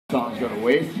songs go to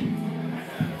waste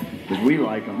because we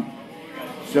like them.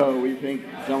 So we think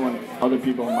other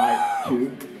people might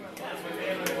too.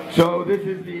 So this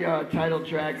is the title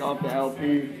track off the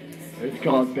LP. It's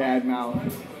called Badmouth.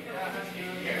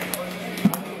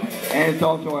 And it's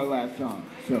also our last song.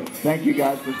 So thank you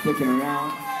guys for sticking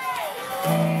around.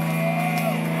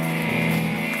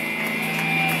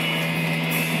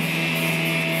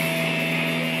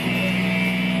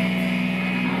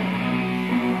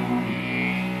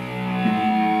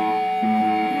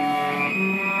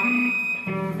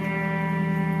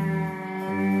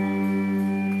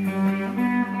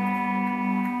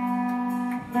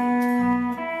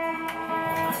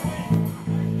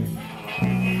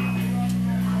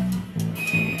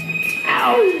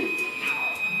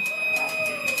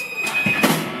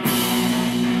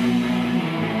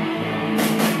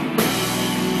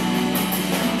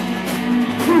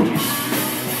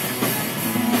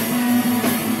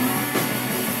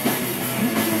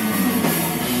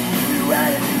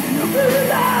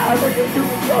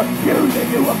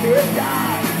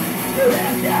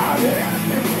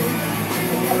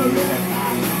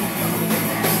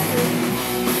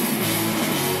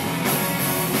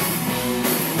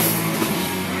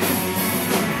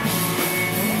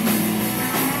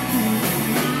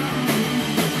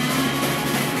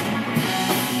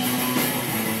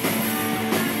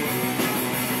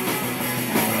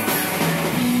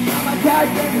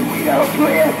 We don't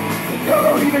clear. You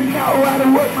don't even know how to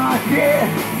work my shit.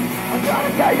 I'm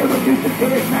trying to tell you the juice is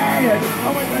good as man.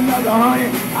 I'm with another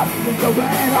 100. I'm just so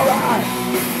bad, alright.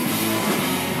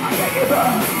 I can't give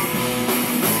up.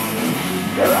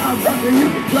 There are something you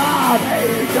can try.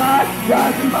 Hey, try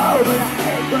some more, but I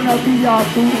ain't gonna be your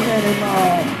fool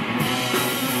anymore.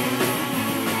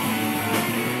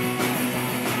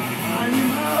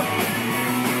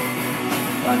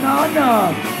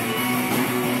 No.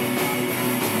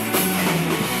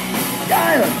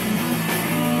 Tyler.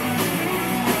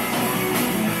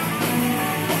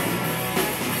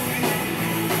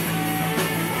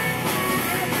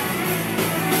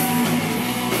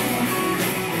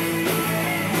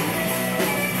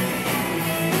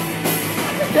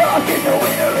 Talk in the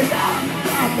winter is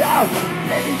out.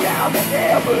 Maybe down the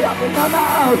hill, but up in my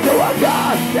mouth. So I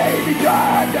got baby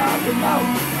dry down the mouth.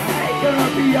 I ain't gonna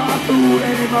be your fool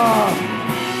anymore.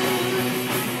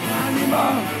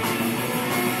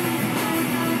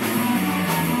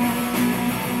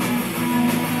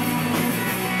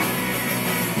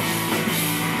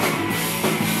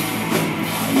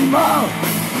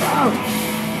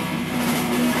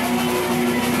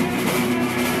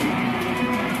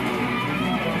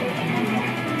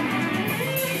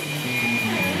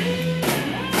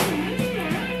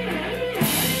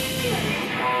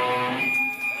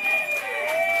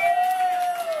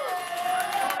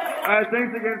 Alright,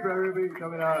 thanks again for everybody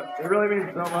coming out. It really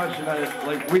means so much,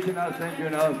 and we cannot thank you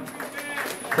enough.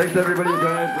 Thanks to everybody who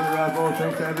donated for the raffle.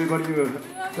 Thanks to everybody who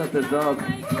set this up.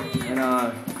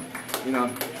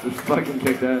 And, this fucking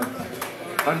kicked ass.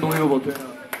 Unbelievable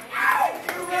turnout.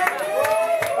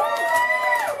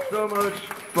 So much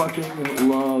fucking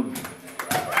love.